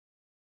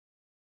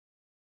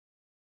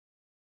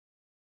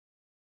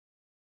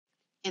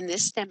In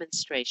this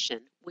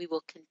demonstration, we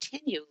will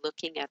continue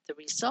looking at the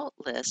result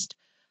list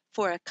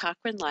for a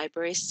Cochrane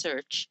Library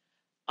search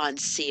on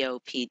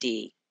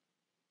COPD.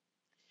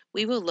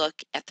 We will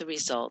look at the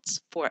results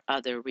for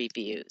other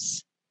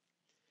reviews.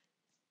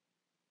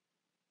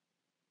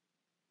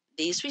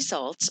 These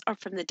results are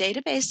from the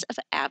database of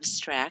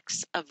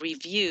abstracts of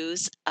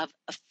reviews of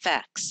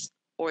effects,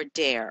 or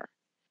DARE,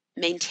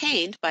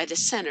 maintained by the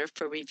Centre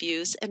for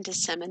Reviews and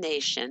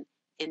Dissemination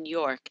in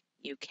York,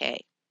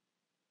 UK.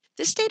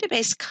 This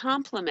database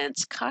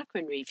complements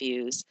Cochrane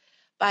reviews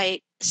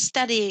by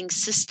studying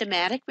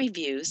systematic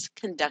reviews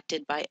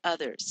conducted by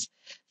others.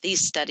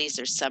 These studies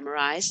are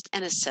summarized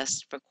and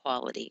assessed for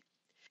quality.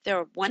 There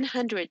are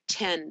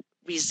 110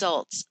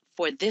 results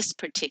for this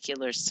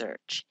particular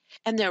search,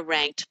 and they're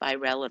ranked by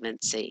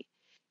relevancy.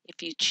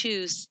 If you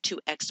choose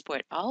to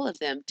export all of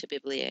them to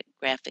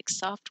bibliographic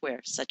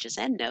software such as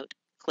EndNote,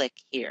 click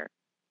here.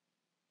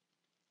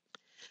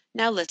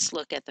 Now let's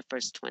look at the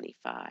first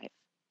 25.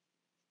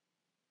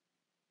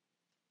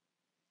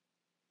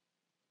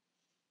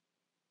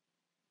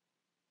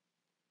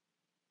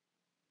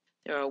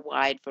 There are a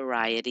wide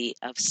variety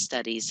of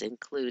studies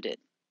included.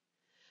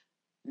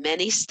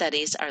 Many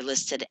studies are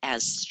listed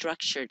as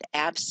structured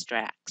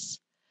abstracts.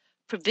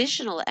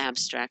 Provisional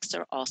abstracts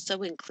are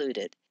also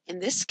included. In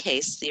this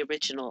case, the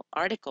original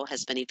article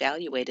has been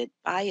evaluated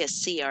by a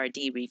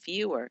CRD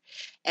reviewer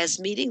as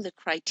meeting the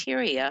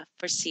criteria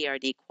for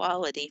CRD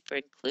quality for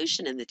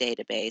inclusion in the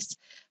database,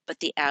 but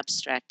the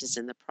abstract is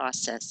in the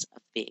process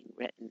of being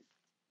written.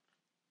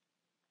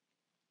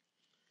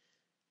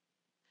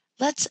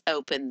 Let's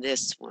open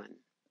this one.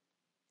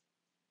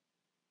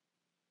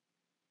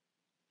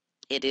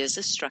 It is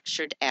a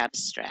structured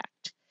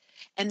abstract,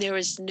 and there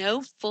is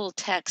no full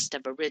text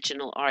of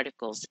original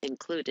articles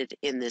included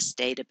in this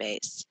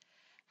database.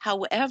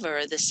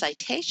 However, the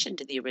citation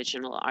to the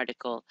original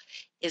article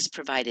is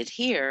provided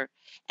here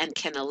and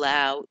can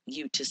allow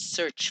you to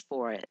search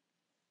for it.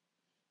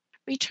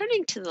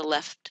 Returning to the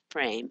left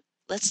frame,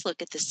 let's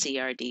look at the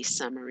CRD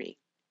summary.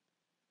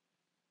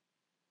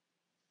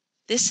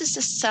 This is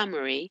a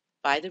summary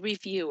by the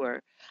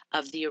reviewer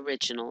of the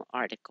original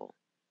article.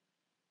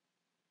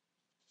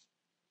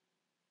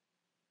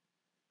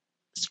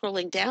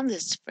 Scrolling down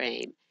this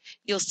frame,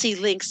 you'll see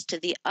links to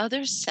the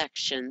other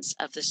sections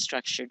of the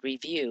structured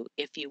review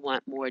if you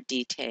want more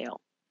detail.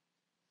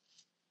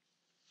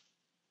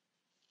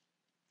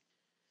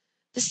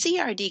 The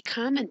CRD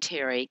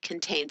commentary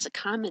contains a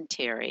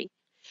commentary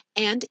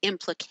and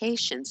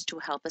implications to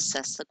help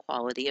assess the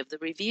quality of the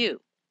review.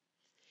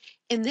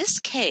 In this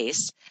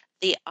case,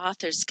 the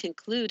authors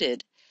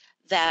concluded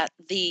that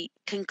the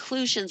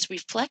conclusions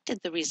reflected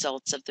the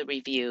results of the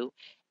review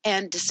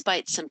and,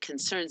 despite some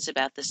concerns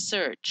about the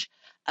search,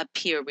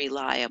 appear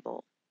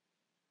reliable.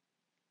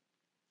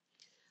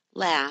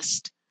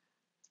 Last,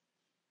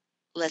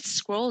 let's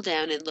scroll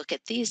down and look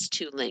at these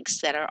two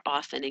links that are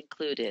often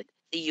included.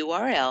 The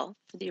URL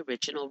for the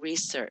original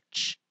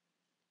research.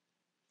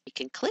 You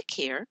can click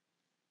here,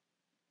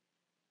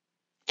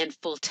 and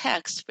full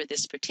text for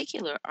this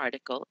particular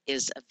article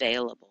is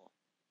available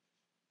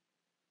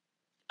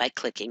by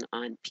clicking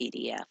on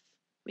PDF.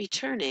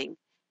 Returning,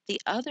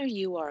 the other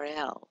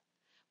URL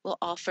will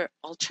offer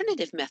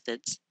alternative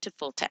methods to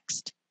full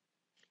text.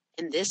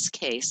 In this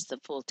case, the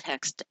full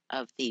text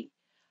of the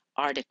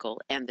article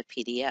and the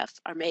PDF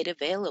are made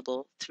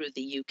available through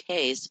the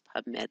UK's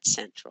PubMed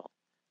Central.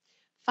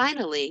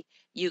 Finally,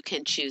 you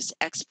can choose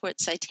Export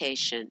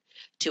Citation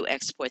to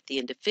export the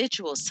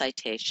individual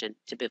citation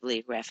to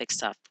bibliographic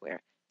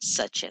software,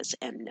 such as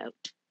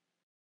EndNote.